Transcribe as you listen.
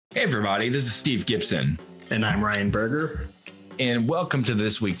Hey everybody, this is Steve Gibson. And I'm Ryan Berger. And welcome to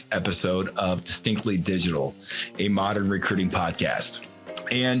this week's episode of Distinctly Digital, a modern recruiting podcast.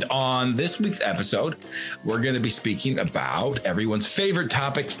 And on this week's episode, we're going to be speaking about everyone's favorite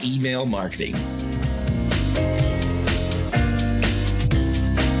topic, email marketing.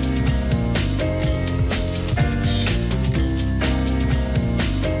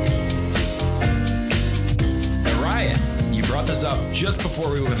 Up just before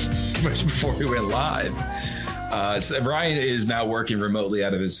we went live. So Ryan is now working remotely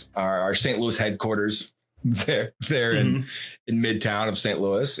out of our St. Louis headquarters there in Midtown of St.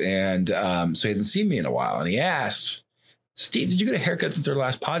 Louis, and so he hasn't seen me in a while. And he asked, "Steve, did you get a haircut since our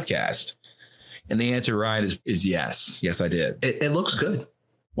last podcast?" And the answer, Ryan, is yes. Yes, I did. It looks good.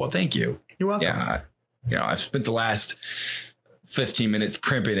 Well, thank you. You're welcome. Yeah, I've spent the last 15 minutes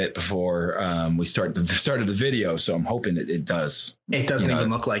primping it before we started the video. So I'm hoping it does. It doesn't even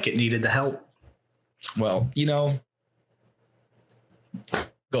look like it needed the help. Well,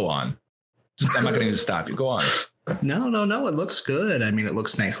 go on. I'm not going to even stop you. Go on. No. It looks good. I mean, it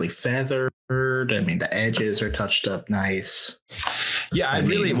looks nicely feathered. I mean, the edges are touched up nice. Yeah,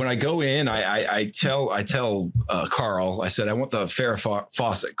 when I go in, I tell Carl, I said, I want the Farrah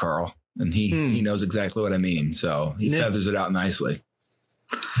Fawcett, Carl. And he knows exactly what I mean. So he feathers it out nicely.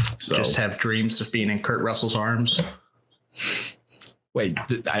 So just have dreams of being in Kurt Russell's arms. Wait,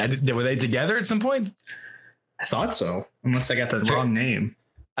 were they together at some point? I thought so, unless I got the wrong name.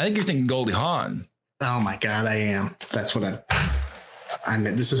 I think you're thinking Goldie Hawn. Oh my God, I am. That's what I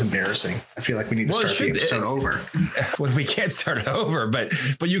mean, this is embarrassing. I feel like we need to start the episode over. Well, we can't start it over, but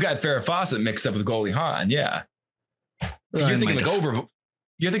you got Farrah Fawcett mixed up with Goldie Hawn. Yeah. You're thinking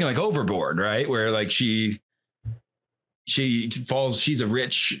like Overboard, right? Where like she falls, she's a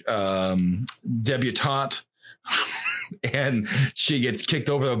rich debutante and she gets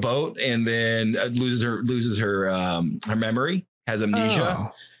kicked over a boat and then loses her memory, has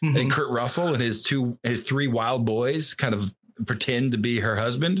amnesia. And Kurt Russell and his three wild boys kind of pretend to be her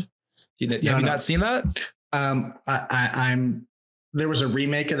husband. Have you not seen that? There was a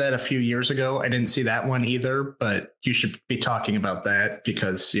remake of that a few years ago. I didn't see that one either, but you should be talking about that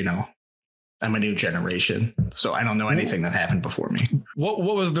because, I'm a new generation, so I don't know anything that happened before me. What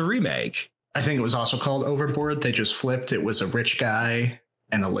was the remake? I think it was also called Overboard. They just flipped. It was a rich guy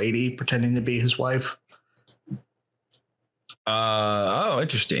and a lady pretending to be his wife.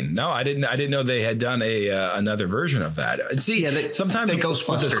 Interesting. No, I didn't know they had done another version of that. See, sometimes they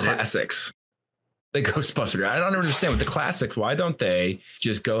Ghostbusters classics. They Ghostbusters. I don't understand with the classics. Why don't they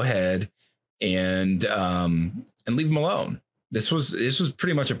just go ahead and leave them alone? This was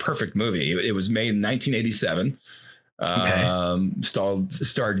pretty much a perfect movie. It was made in 1987.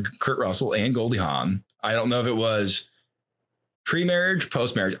 Starred Kurt Russell and Goldie Hawn. I don't know if it was pre-marriage,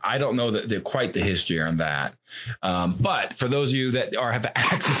 post-marriage. I don't know quite the history on that. But for those of you that have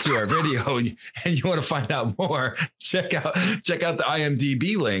access to our video and you want to find out more, check out the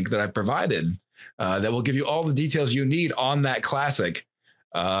IMDb link that I provided. That will give you all the details you need on that classic.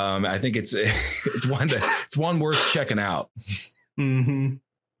 I think it's one worth checking out. Mm-hmm.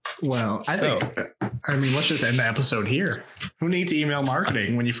 Well, let's just end the episode here. Who needs email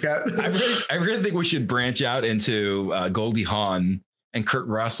marketing when you've got? I really think we should branch out into Goldie Hawn and Kurt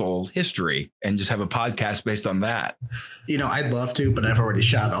Russell history and just have a podcast based on that. I'd love to, but I've already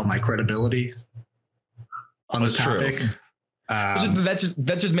shot all my credibility on the topic. True.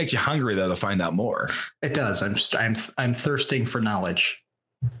 That just makes you hungry though to find out more. It does. I'm thirsting for knowledge.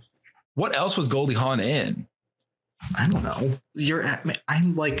 What else was Goldie Hawn in? I don't know.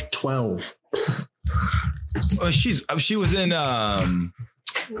 I'm like 12. She was in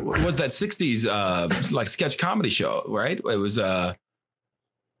was that 60s like sketch comedy show, right? It was what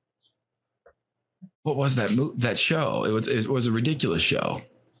was that show? It was a ridiculous show.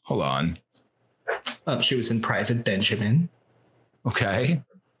 Hold on. She was in Private Benjamin. Okay.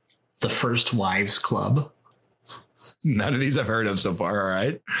 The First Wives Club. None of these I've heard of so far. All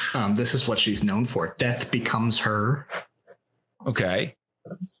right. This is what she's known for. Death Becomes Her. Okay.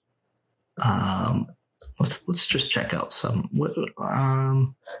 Let's just check out some. Wasn't it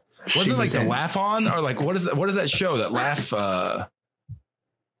like the Laugh On or like what is that show that Laugh? I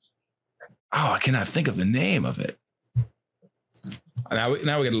cannot think of the name of it. Now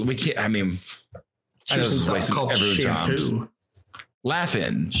we can't. I mean, I know this is wasting everyone's time.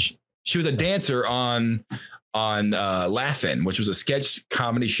 Laugh-In. She was a dancer on Laugh-In, which was a sketch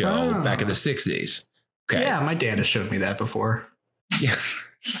comedy show back in the 60s. Okay. Yeah, my dad has showed me that before. Yeah.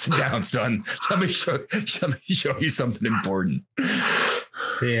 Sit down, son. Let me show you something important.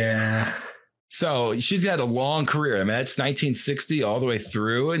 Yeah. So she's had a long career. I mean, that's 1960 all the way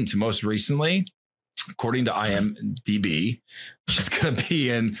through into most recently, according to IMDb,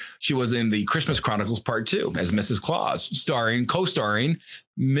 she was in the Christmas Chronicles Part 2 as Mrs. Claus, co-starring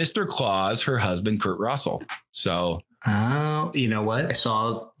Mr. Claus, her husband, Kurt Russell. So, you know what? I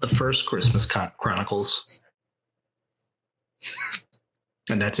saw the first Christmas Chronicles.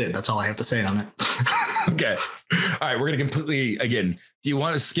 And that's it. That's all I have to say on it. Okay. All right. We're going to completely, again, if you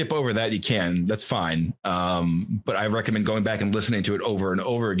want to skip over that, you can. That's fine. But I recommend going back and listening to it over and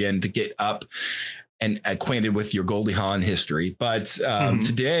over again to get up and acquainted with your Goldie Hawn history. But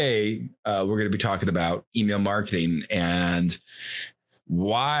today we're going to be talking about email marketing and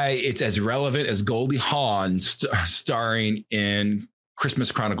why it's as relevant as Goldie Hawn starring in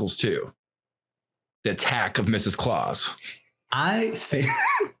Christmas Chronicles 2, The Attack of Mrs. Claus. I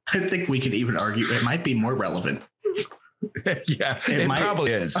think we could even argue it might be more relevant. Yeah, it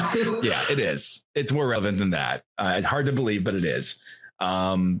probably is. Yeah, it is. It's more relevant than that. It's hard to believe, but it is.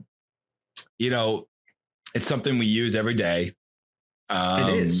 It's something we use every day. It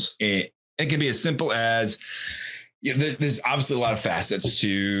is. It can be as simple as, there's obviously a lot of facets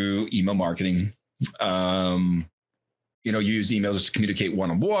to email marketing. You use emails to communicate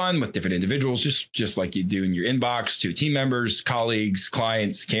one-on-one with different individuals, just like you do in your inbox to team members, colleagues,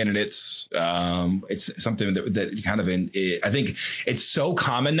 clients, candidates. It's something that kind of I think it's so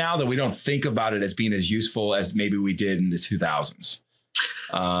common now that we don't think about it as being as useful as maybe we did in the 2000s.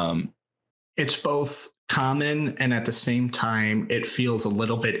 It's both common and at the same time, it feels a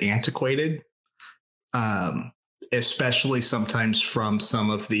little bit antiquated. Especially sometimes from some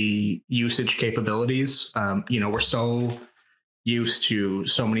of the usage capabilities. We're so used to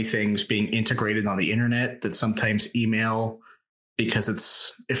so many things being integrated on the internet that sometimes email, because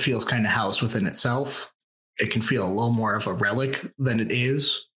it feels kind of housed within itself, it can feel a little more of a relic than it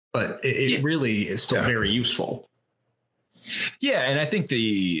is, but it really is still very useful. Yeah. And I think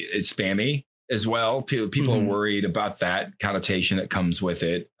it's spammy as well. People are worried about that connotation that comes with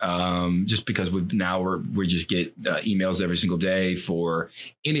it. Just because we just get emails every single day for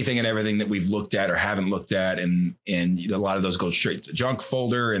anything and everything that we've looked at or haven't looked at. And a lot of those go straight to the junk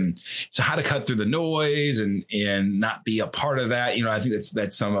folder. And so how to cut through the noise and not be a part of that. I think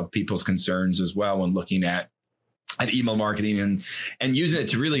that's some of people's concerns as well when looking at email marketing and using it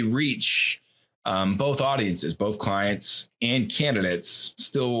to really reach both audiences, both clients and candidates. It's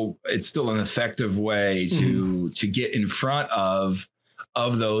still an effective way to get in front of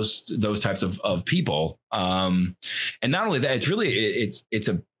those types of people. And not only that, it's really it's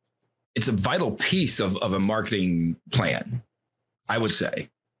a vital piece of a marketing plan, I would say.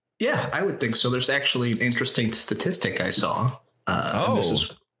 Yeah, I would think so. There's actually an interesting statistic I saw.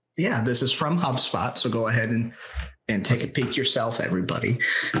 This is from HubSpot. So go ahead and take a peek yourself, everybody.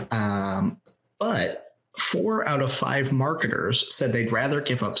 But 4 out of 5 marketers said they'd rather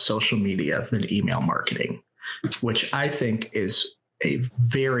give up social media than email marketing, which I think is a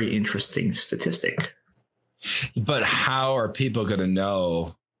very interesting statistic. But how are people going to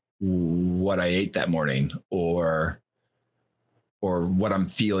know what I ate that morning or what I'm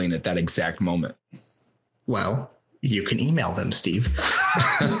feeling at that exact moment? Well, you can email them, Steve.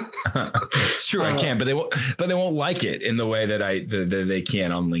 It's true, I can, but they won't like it in the way that they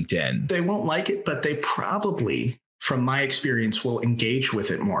can on LinkedIn. They won't like it, but they probably, from my experience, will engage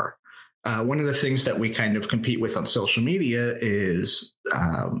with it more. One of the things that we kind of compete with on social media is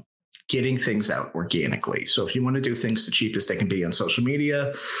getting things out organically. So if you want to do things the cheapest they can be on social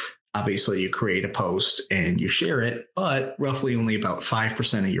media, obviously you create a post and you share it, but roughly only about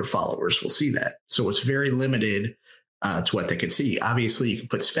 5% of your followers will see that. So it's very limited to what they could see. Obviously, you can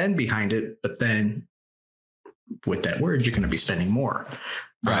put spend behind it, but then with that word, you're going to be spending more.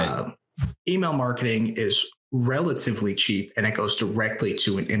 Right. Email marketing is relatively cheap, and it goes directly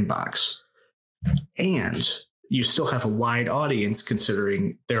to an inbox. And you still have a wide audience,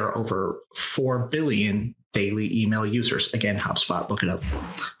 considering there are over 4 billion daily email users. Again, HubSpot, look it up.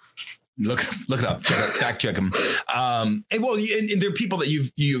 Look it up. Fact check them. And there are people that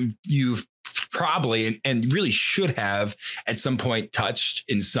you've probably and really should have at some point touched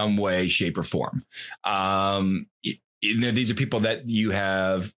in some way, shape, or form. These are people that you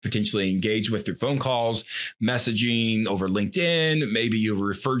have potentially engaged with through phone calls, messaging over LinkedIn. Maybe you've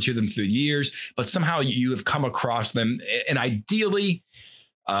referred to them through the years, but somehow you have come across them. And ideally,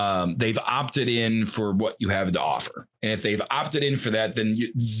 they've opted in for what you have to offer. And if they've opted in for that, then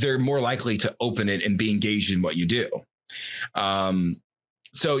they're more likely to open it and be engaged in what you do.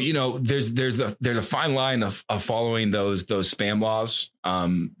 So, there's a fine line of following those spam laws.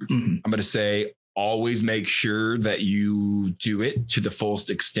 I'm going to say always make sure that you do it to the fullest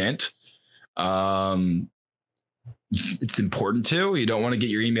extent. It's important too. You don't want to get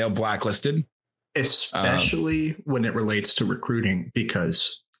your email blacklisted. Especially when it relates to recruiting,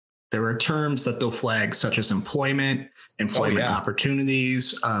 because there are terms that they'll flag, such as employment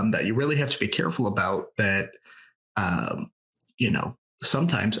opportunities, that you really have to be careful about. That,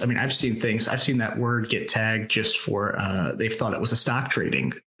 sometimes, I mean, I've seen that word get tagged just for, they've thought it was a stock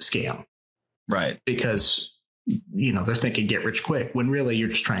trading scam. Right. Because, they're thinking get rich quick, when really you're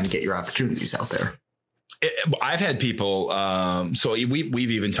just trying to get your opportunities out there. I've had people, so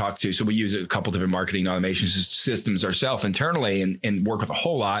we've even talked to, so we use a couple different marketing automation systems ourselves internally and work with a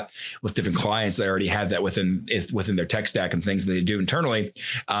whole lot with different clients that already have that within their tech stack and things that they do internally.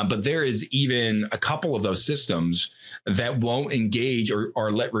 But there is even a couple of those systems that won't engage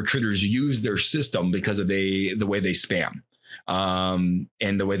or let recruiters use their system because of the way they spam. And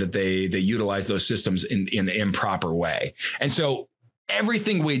the way that they utilize those systems in an improper way. And so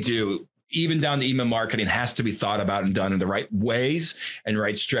everything we do, even down to email marketing, has to be thought about and done in the right ways and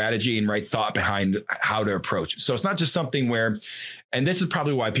right strategy and right thought behind how to approach it. So it's not just something where, and this is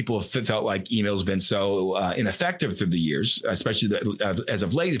probably why people have felt like email has been so ineffective through the years, especially as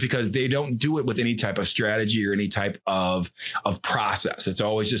of late, is because they don't do it with any type of strategy or any type of process. It's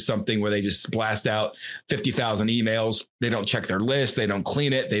always just something where they just blast out 50,000 emails. They don't check their list. They don't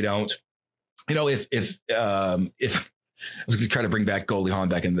clean it. They don't, if I was going to try to bring back Goldie Hawn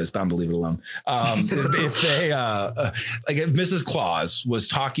back into this, but I'm going to leave it alone. If they, if Mrs. Claus was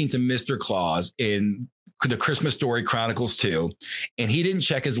talking to Mr. Claus in the Christmas Story Chronicles 2, and he didn't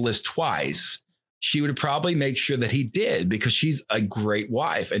check his list twice, she would probably make sure that he did, because she's a great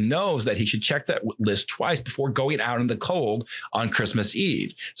wife and knows that he should check that list twice before going out in the cold on Christmas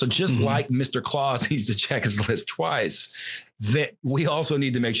Eve. So just like Mr. Claus needs to check his list twice, that we also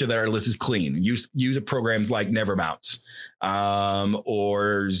need to make sure that our list is clean. Use programs like Neverbounce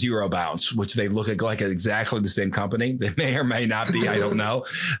or Zero Bounce, which they look like exactly the same company. They may or may not be. I don't know.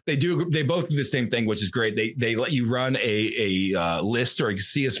 They both do the same thing, which is great. They let you run a list or a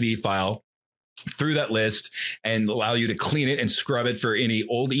CSV file through that list and allow you to clean it and scrub it for any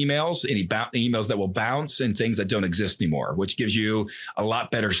old emails, any emails that will bounce and things that don't exist anymore, which gives you a lot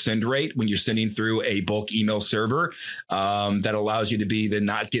better send rate when you're sending through a bulk email server, that allows you to then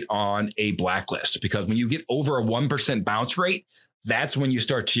not get on a blacklist. Because when you get over a 1% bounce rate, that's when you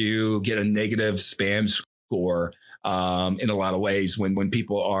start to get a negative spam score in a lot of ways when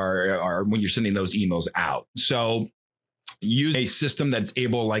people are when you're sending those emails out. So use a system that's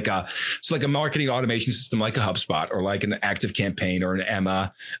able, like a marketing automation system, like a HubSpot or like an ActiveCampaign or an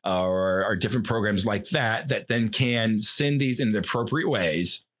Emma or different programs like that then can send these in the appropriate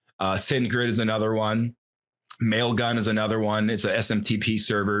ways. SendGrid is another one. Mailgun is another one. It's a SMTP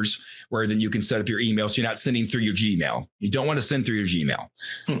servers where then you can set up your email. So you're not sending through your Gmail. You don't want to send through your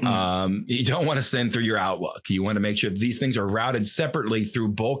Gmail. You don't want to send through your Outlook. You want to make sure these things are routed separately through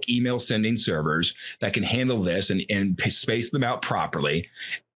bulk email sending servers that can handle this and space them out properly.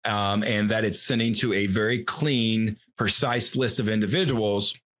 And that it's sending to a very clean, precise list of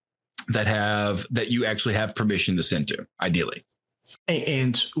individuals that you actually have permission to send to, ideally.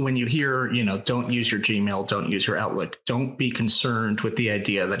 And when you hear, don't use your Gmail, don't use your Outlook, don't be concerned with the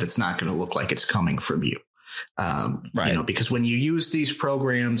idea that it's not going to look like it's coming from you. Right. Because when you use these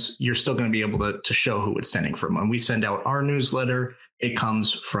programs, you're still going to be able to show who it's sending from. When we send out our newsletter, it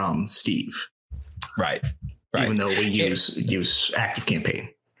comes from Steve. Right. Even though we use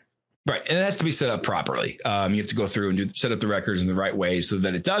ActiveCampaign. Right. And it has to be set up properly. You have to go through and set up the records in the right way so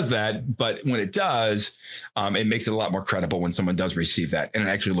that it does that. But when it does, it makes it a lot more credible when someone does receive that and it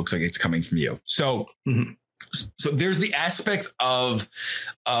actually looks like it's coming from you. So So there's the aspects of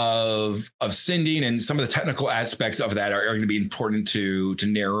sending, and some of the technical aspects of that are going to be important to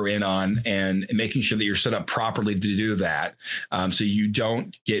narrow in on, and making sure that you're set up properly to do that. So you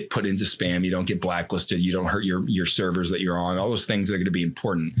don't get put into spam, you don't get blacklisted, you don't hurt your servers that you're on, all those things that are going to be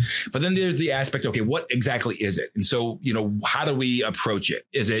important. But then there's the aspect, okay, what exactly is it? And so, how do we approach it?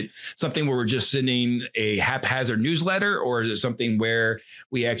 Is it something where we're just sending a haphazard newsletter, or is it something where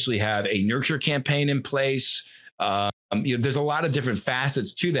we actually have a nurture campaign in place? There's a lot of different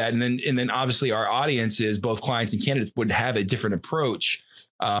facets to that. And then obviously our audiences, both clients and candidates, would have a different approach,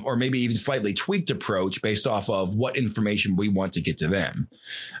 or maybe even slightly tweaked approach based off of what information we want to get to them.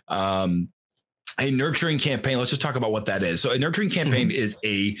 A nurturing campaign, let's just talk about what that is. So a nurturing campaign is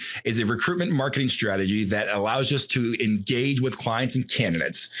a recruitment marketing strategy that allows us to engage with clients and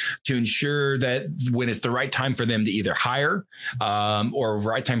candidates to ensure that when it's the right time for them to either hire, or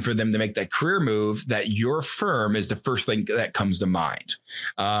right time for them to make that career move, that your firm is the first thing that comes to mind.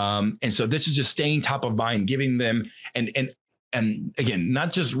 And so this is just staying top of mind, giving them, and and again,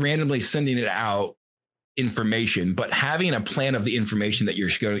 not just randomly sending it out information, but having a plan of the information that you're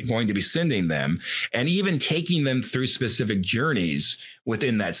going to be sending them, and even taking them through specific journeys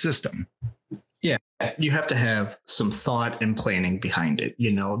within that system. Yeah, you have to have some thought and planning behind it.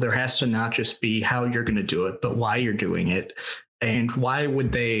 There has to not just be how you're going to do it, but why you're doing it, and why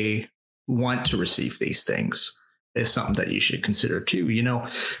would they want to receive these things is something that you should consider too.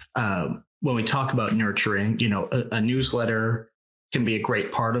 When we talk about nurturing, a newsletter can be a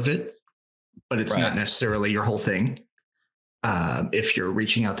great part of it, but it's not necessarily your whole thing. If you're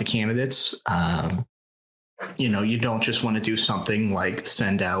reaching out to candidates, you don't just want to do something like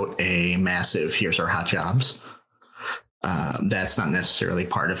send out a massive, here's our hot jobs. That's not necessarily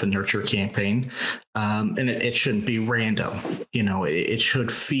part of a nurture campaign. And it shouldn't be random. It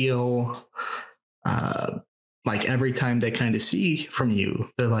should feel like every time they kind of see from you,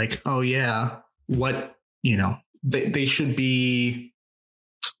 they're like, oh yeah, what, they should be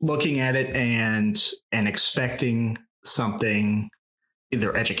looking at it and expecting something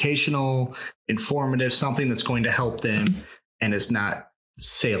either educational, informative, something that's going to help them and is not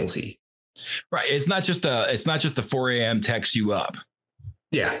salesy. Right. It's not just the 4 a.m. text you up.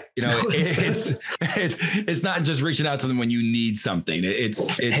 Yeah. It's not just reaching out to them when you need something.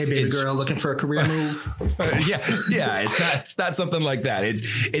 It's hey, baby girl looking for a career move. Yeah. It's not something like that.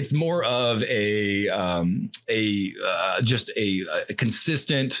 It's more of a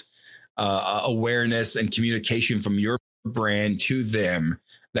consistent awareness and communication from your brand to them,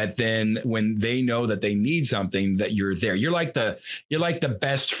 that then when they know that they need something, that you're there. You're like the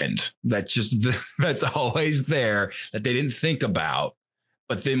best friend that's always there, that they didn't think about.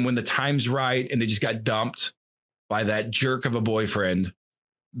 But then when the time's right and they just got dumped by that jerk of a boyfriend,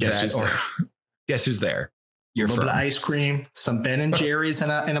 guess who's there? Your a little bit of ice cream, some Ben and Jerry's,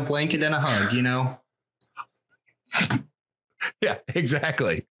 and a blanket and a hug, Yeah,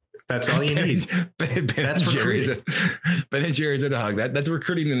 exactly. That's all you need. That's recruiting. Ben and Jerry's and a hug. That's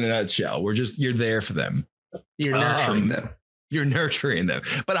recruiting in a nutshell. You're there for them. You're nurturing them. You're nurturing them.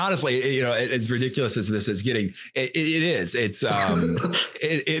 But honestly, as ridiculous as this is getting, it is. It's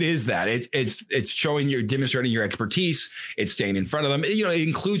it is that. It's showing you're demonstrating your expertise. It's staying in front of them. It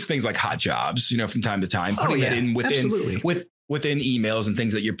includes things like hot jobs, from time to time, putting that in within emails and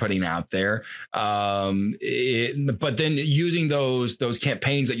things that you're putting out there. But then using those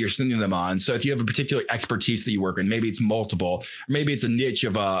campaigns that you're sending them on. So if you have a particular expertise that you work in, maybe it's multiple, maybe it's a niche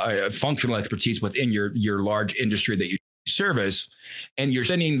of a functional expertise within your large industry that you service, and you're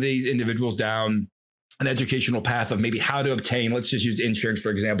sending these individuals down an educational path of maybe how to obtain, let's just use insurance, for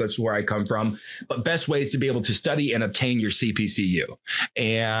example. That's where I come from, but best ways to be able to study and obtain your CPCU.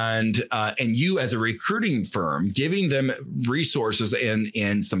 And you as a recruiting firm, giving them resources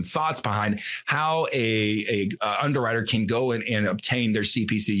and some thoughts behind how a underwriter can go and obtain their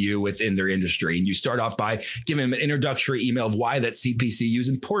CPCU within their industry. And you start off by giving them an introductory email of why that CPCU is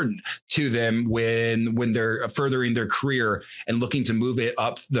important to them when they're furthering their career and looking to move it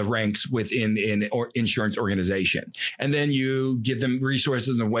up the ranks within insurance organization. And then you give them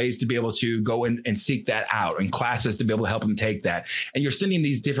resources and ways to be able to go and seek that out, and classes to be able to help them take that. And you're sending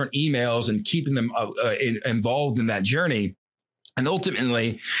these different emails and keeping them involved in that journey. And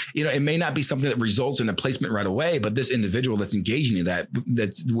ultimately, it may not be something that results in a placement right away, but this individual that's engaging in that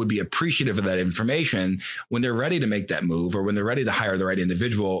would be appreciative of that information when they're ready to make that move, or when they're ready to hire the right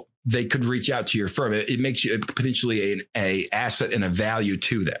individual, they could reach out to your firm. It makes you potentially a asset and a value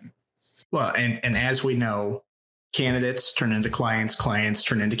to them. Well, and as we know, candidates turn into clients, clients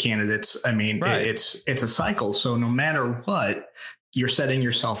turn into candidates. I mean, right. It's a cycle. So no matter what, you're setting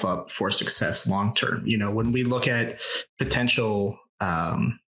yourself up for success long term. When we look at potential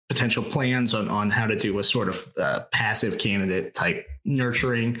plans on how to do a sort of passive candidate type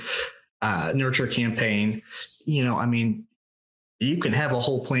nurture campaign, I mean, you can have a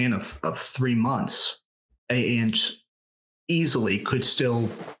whole plan of 3 months and easily could still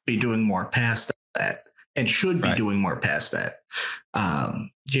be doing more past that, and should be doing more past that.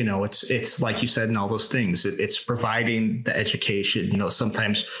 It's like you said, in all those things, it's providing the education,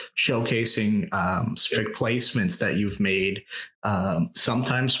 sometimes showcasing specific placements that you've made.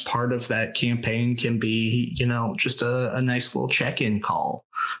 Sometimes part of that campaign can be, just a nice little check-in call,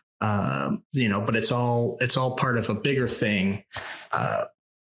 but it's all part of a bigger thing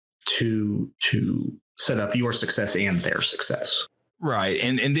to set up your success and their success. Right.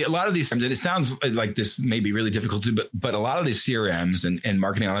 And a lot of these, and it sounds like this may be really difficult to, but a lot of these CRMs and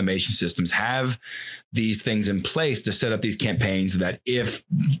marketing automation systems have these things in place to set up these campaigns that if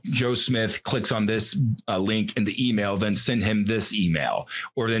Joe Smith clicks on this link in the email, then send him this email,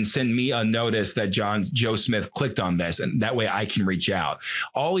 or then send me a notice that Joe Smith clicked on this. And that way I can reach out.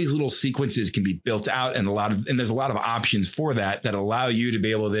 All these little sequences can be built out, and there's a lot of options for that allow you to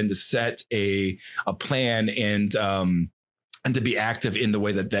be able then to set a plan and to be active in the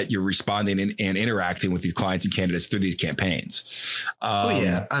way that you're responding and interacting with these clients and candidates through these campaigns.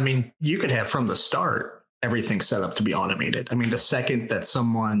 Yeah. I mean, you could have from the start everything set up to be automated. I mean, the second that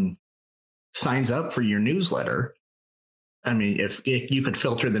someone signs up for your newsletter, I mean, if you could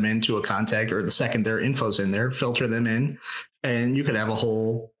filter them into a contact, or the second their info's in there, filter them in, and you could have a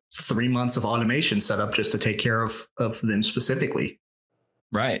whole 3 months of automation set up just to take care of them specifically.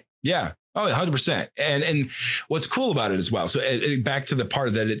 Right. Yeah. Oh, 100%. And what's cool about it as well. So back to the part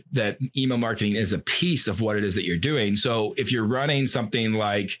of that email marketing is a piece of what it is that you're doing. So if you're running something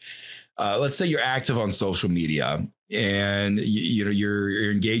like, let's say you're active on social media and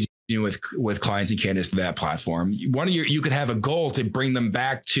you're engaging with clients and candidates to that platform, you could have a goal to bring them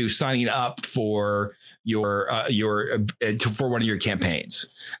back to signing up for for one of your campaigns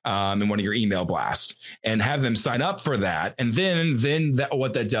and one of your email blasts, and have them sign up for that. And then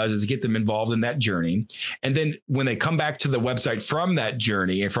what that does is get them involved in that journey. And then when they come back to the website from that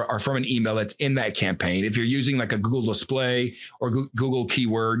journey or from an email that's in that campaign, if you're using like a Google display or Google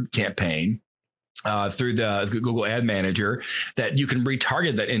keyword campaign, through the Google Ad Manager, that you can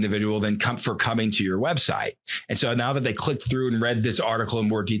retarget that individual then coming to your website. And so now that they clicked through and read this article in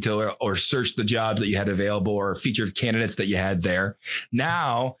more detail or searched the jobs that you had available or featured candidates that you had there,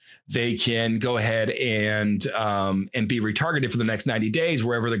 now they can go ahead and be retargeted for the next 90 days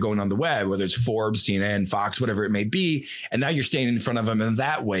wherever they're going on the web, whether it's Forbes, CNN, Fox, whatever it may be. And now you're staying in front of them in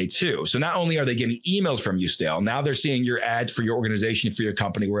that way too. So not only are they getting emails from you still, now they're seeing your ads for your organization, for your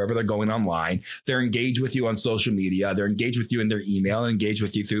company, wherever they're going online. They're engaged with you on social media. They're engaged with you in their email and engaged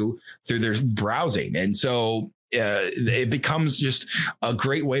with you through their browsing. And so it becomes just a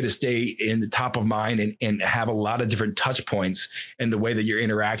great way to stay in the top of mind and have a lot of different touch points in the way that you're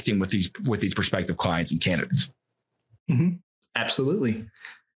interacting with these prospective clients and candidates. Mm-hmm. Absolutely.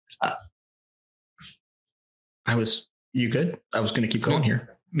 You good? I was going to keep going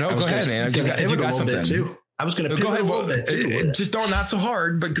here. No, go ahead, man. You got something too. I was going to pivot a little bit too. Just not so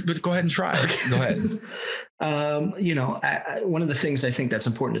hard, but go ahead and try. Go ahead. One of the things I think that's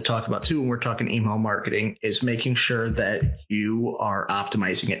important to talk about too when we're talking email marketing is making sure that you are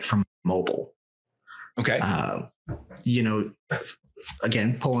optimizing it from mobile. Okay.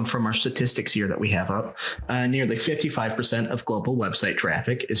 Again, pulling from our statistics here that we have up, nearly 55% of global website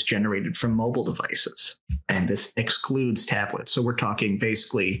traffic is generated from mobile devices, and this excludes tablets. So we're talking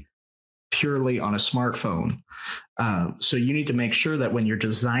basically purely on a smartphone. So you need to make sure that when you're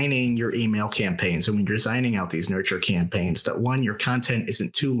designing your email campaigns and when you're designing out these nurture campaigns, that one, your content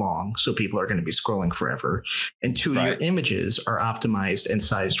isn't too long, so people are going to be scrolling forever. And two, your images are optimized and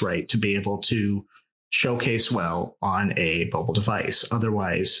sized right to be able to showcase well on a mobile device.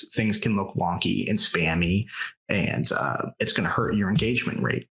 Otherwise, things can look wonky and spammy, and it's going to hurt your engagement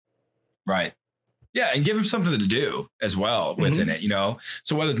rate. Right. Yeah, and give them something to do as well within it,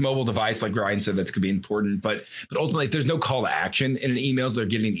 So whether it's mobile device, like Ryan said, that's going to be important. But ultimately, if there's no call to action in an emails they're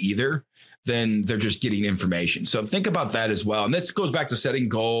getting either, then they're just getting information. So think about that as well. And this goes back to setting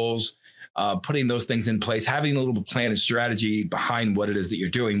goals, putting those things in place, having a little plan and strategy behind what it is that you're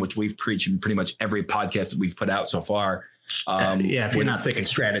doing, which we've preached in pretty much every podcast that we've put out so far. If you're not thinking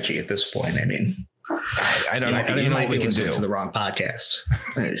strategy at this point, I mean, I don't know what we can do. To the wrong podcast.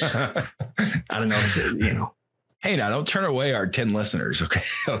 I don't know. Hey, now don't turn away our 10 listeners.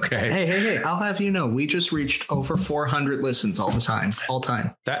 Okay. Hey. I'll have you know, we just reached over 400 listens all time.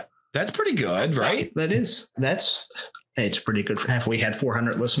 That's pretty good, right? It's pretty good. Have we had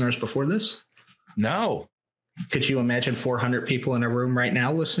 400 listeners before this? No. Could you imagine 400 people in a room right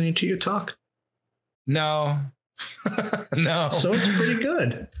now listening to you talk? No. No. So it's pretty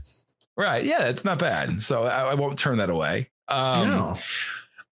good. Right. Yeah, it's not bad. So I won't turn that away. No.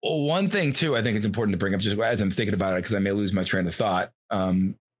 One thing, too, I think it's important to bring up just as I'm thinking about it, because I may lose my train of thought.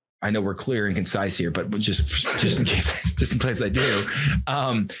 I know we're clear and concise here, but just in case I do.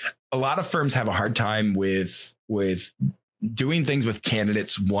 A lot of firms have a hard time with doing things with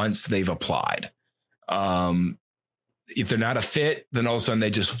candidates once they've applied. If they're not a fit, then all of a sudden they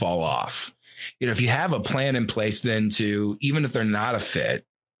just fall off. If you have a plan in place, then even if they're not a fit,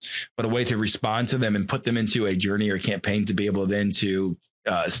 but a way to respond to them and put them into a journey or campaign to be able then to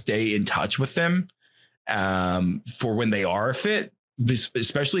stay in touch with them for when they are a fit,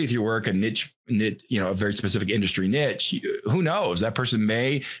 especially if you work a niche, a very specific industry niche, who knows, that person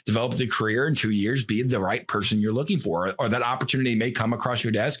may develop the career in 2 years, be the right person you're looking for, or that opportunity may come across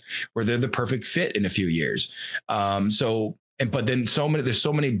your desk where they're the perfect fit in a few years. But then there's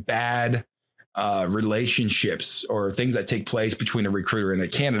so many bad relationships or things that take place between a recruiter and a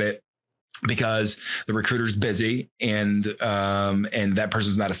candidate, because the recruiter's busy and that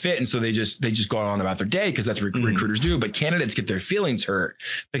person's not a fit. And so they just go on about their day, because that's what recruiters do. But candidates get their feelings hurt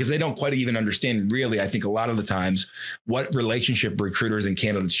because they don't quite even understand, really, I think a lot of the times, what relationship recruiters and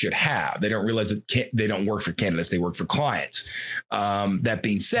candidates should have. They don't realize that they don't work for candidates, they work for clients. That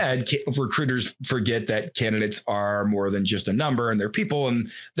being said, recruiters forget that candidates are more than just a number, and they're people. And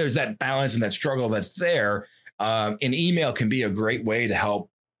there's that balance and that struggle that's there. An email can be a great way to help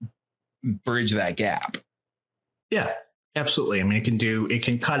bridge that gap. Yeah, absolutely. I mean, it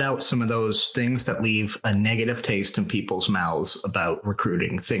can cut out some of those things that leave a negative taste in people's mouths about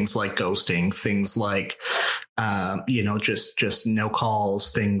recruiting. Things like ghosting, things like, just no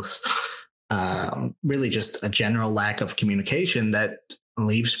calls, things, really just a general lack of communication that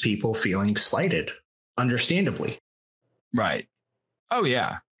leaves people feeling slighted, understandably. Right. Oh,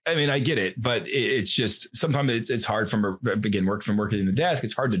 yeah. I mean, I get it, but it's just sometimes it's hard from working in the desk.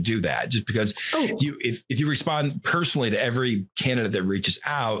 It's hard to do that just because if you respond personally to every candidate that reaches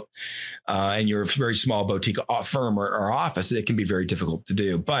out, and you're a very small boutique firm or office, it can be very difficult to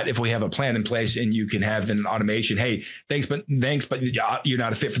do. But if we have a plan in place and you can have an automation, hey, thanks, but you're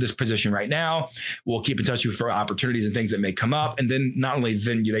not a fit for this position right now. We'll keep in touch with you for opportunities and things that may come up. And then not only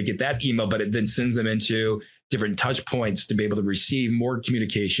then they get that email, but it then sends them into different touch points to be able to receive more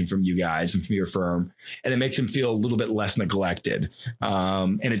communication from you guys and from your firm. And it makes them feel a little bit less neglected.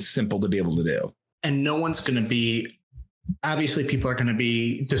 And it's simple to be able to do. And no one's going to be, obviously people are going to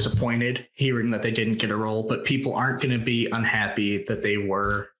be disappointed hearing that they didn't get a role, but people aren't going to be unhappy that they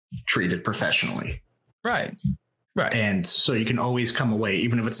were treated professionally. Right. Right. And so you can always come away,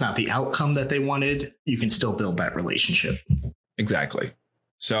 even if it's not the outcome that they wanted, you can still build that relationship. Exactly.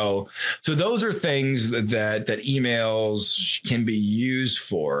 So those are things that emails can be used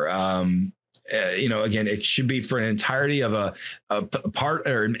for. Again, it should be for an entirety of a part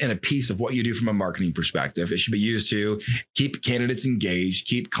and a piece of what you do from a marketing perspective. It should be used to keep candidates engaged,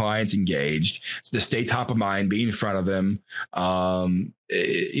 keep clients engaged, to stay top of mind, be in front of them. Having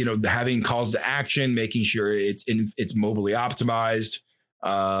calls to action, making sure it's mobilely optimized.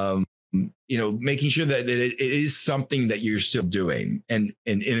 Making sure that it is something that you're still doing, and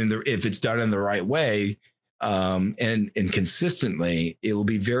if it's done in the right way, and consistently, it will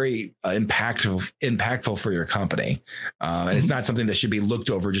be very impactful for your company. And it's not something that should be looked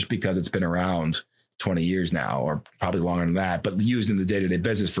over just because it's been around 20 years now, or probably longer than that, but used in the day-to-day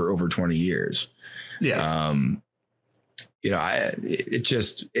business for over 20 years. Yeah. It's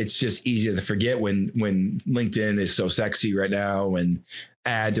just easy to forget when LinkedIn is so sexy right now, when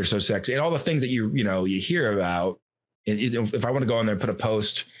ads are so sexy, and all the things that you hear about. And if I want to go on there and put a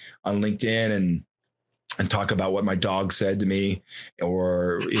post on LinkedIn and talk about what my dog said to me,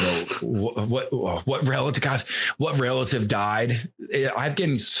 or what relative died, I've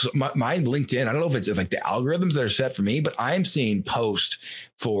getting my LinkedIn. I don't know if it's like the algorithms that are set for me, but I'm seeing posts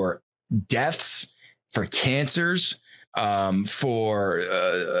for deaths, for cancers, for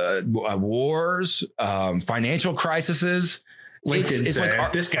wars, financial crises. It's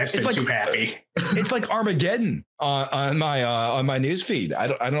like this guy's been too happy. It's like Armageddon on my news feed.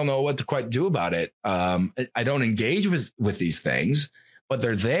 I don't know what to quite do about it. I don't engage with these things, but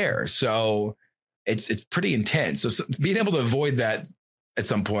they're there. So it's pretty intense. So being able to avoid that at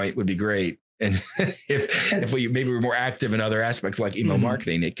some point would be great. And if we maybe we're more active in other aspects like email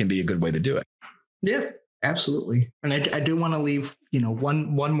marketing, it can be a good way to do it. Yeah, absolutely. And I do want to leave,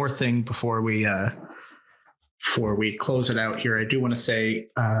 one more thing before we close it out here. I do want to say,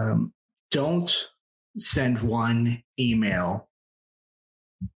 don't send one email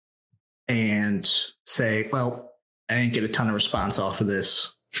and say, well, I didn't get a ton of response off of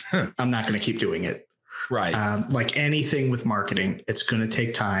this. I'm not going to keep doing it. Right. Like anything with marketing, it's going to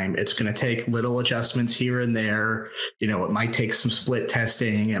take time. It's going to take little adjustments here and there. It might take some split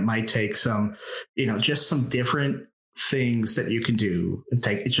testing. It might take some, just some different things that you can do.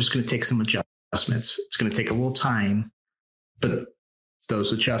 It's just going to take some adjustments. It's going to take a little time, but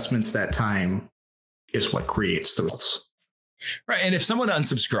those adjustments, that time is what creates the results. Right. And if someone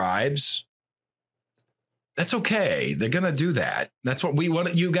unsubscribes, That's okay. They're going to do that. That's what we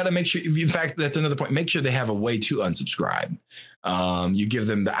want. You got to make sure. In fact, that's another point. Make sure they have a way to unsubscribe. You give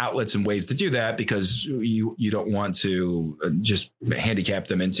them the outlets and ways to do that, because you don't want to just handicap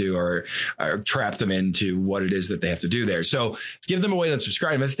them into or trap them into what it is that they have to do there. So give them a way to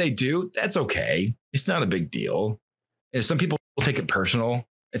unsubscribe. And if they do, that's okay. It's not a big deal. And some people take it personal.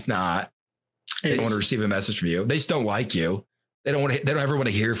 It's not. They don't want to receive a message from you. They just don't like you. They don't ever want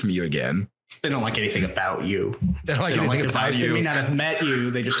to hear from you again. They don't like anything about you. They don't like anything about you. They may not have met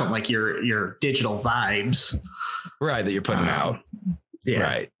you. They just don't like your digital vibes. Right. That you're putting out. Yeah.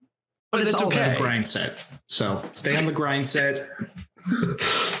 Right. But it's all okay. about a grind set. So stay on the grind set.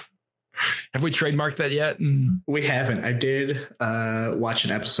 Have we trademarked that yet? We haven't. I did watch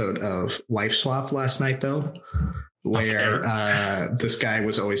an episode of Life Swap last night, though, where this guy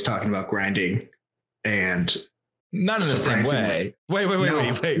was always talking about grinding, and not in the same way.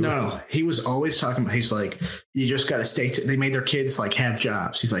 Wait. No. He was always talking about, he's like, you just got to they made their kids like have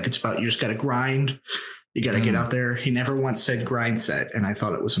jobs. He's like, it's about, you just got to grind. You got to get out there. He never once said grind set. And I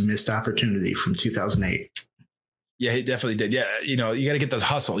thought it was a missed opportunity from 2008. Yeah, he definitely did. Yeah. You got to get those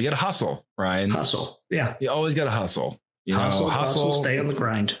hustle. You got to hustle, Ryan. Hustle. Yeah. You always got to hustle. Hustle, stay on the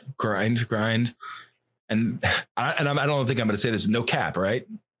grind. Grind. And I don't think I'm going to say this. No cap, right?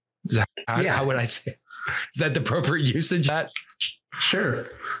 How would I say it? Is that the appropriate usage? Sure.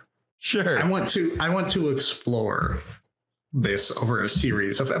 I want to explore this over a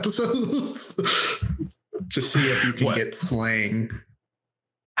series of episodes. Just see if you can get slang.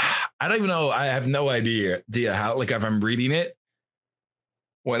 I don't even know. I have no idea how, like, if I'm reading it,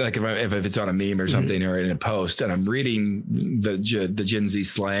 if it's on a meme or something or in a post and I'm reading the Gen Z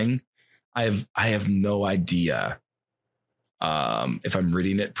slang, I have no idea if I'm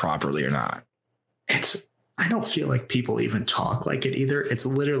reading it properly or not. I don't feel like people even talk like it either. It's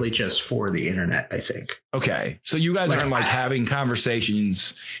literally just for the internet, I think. Okay. So you guys aren't like having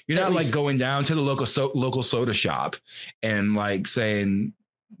conversations. You're not like going down to the local soda shop and like saying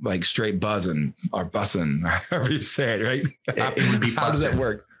like straight buzzing or bussin', however you say it, right? It would be How does that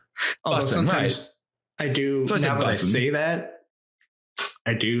work? Although sometimes I do, so now that I say that,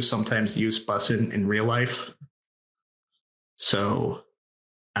 I do sometimes use bussin' in real life. So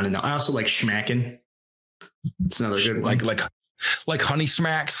I don't know. I also like schmacking. It's another good one. Like honey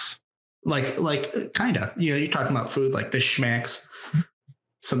smacks. Like kinda. You're talking about food like this schmacks.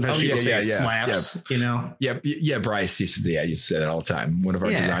 Sometimes people say it slaps. Yeah. Bryce used to say that all the time. One of our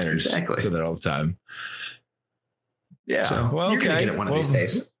designers said that all the time. Yeah. So you're gonna get it one of these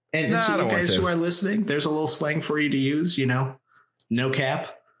days. And to you guys who are listening, there's a little slang for you to use. No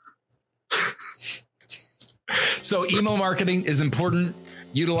cap. So email marketing is important.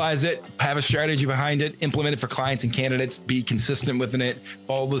 Utilize it, have a strategy behind it, implement it for clients and candidates, be consistent within it,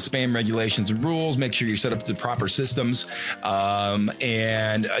 follow the spam regulations and rules, make sure you set up the proper systems,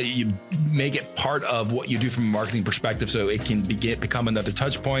 and you make it part of what you do from a marketing perspective so it can become another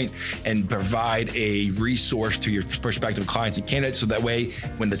touch point and provide a resource to your prospective clients and candidates. So that way,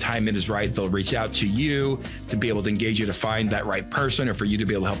 when the time is right, they'll reach out to you to be able to engage you to find that right person or for you to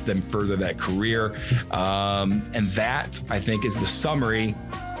be able to help them further that career. And that, I think, is the summary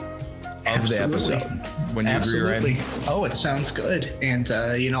of the episode. When you Absolutely. Oh, it sounds good. And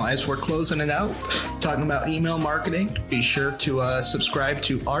as we're closing it out, talking about email marketing, be sure to subscribe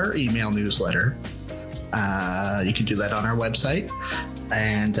to our email newsletter. You can do that on our website,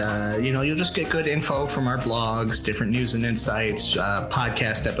 and you'll just get good info from our blogs, different news and insights,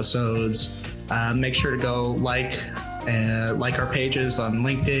 podcast episodes. Make sure to go like our pages on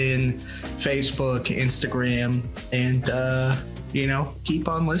LinkedIn, Facebook, Instagram, and keep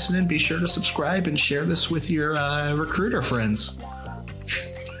on listening. Be sure to subscribe and share this with your recruiter friends,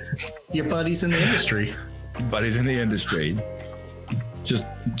 your buddies in the industry.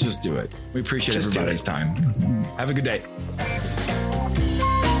 Just do it. We appreciate everybody's time. Have a good day.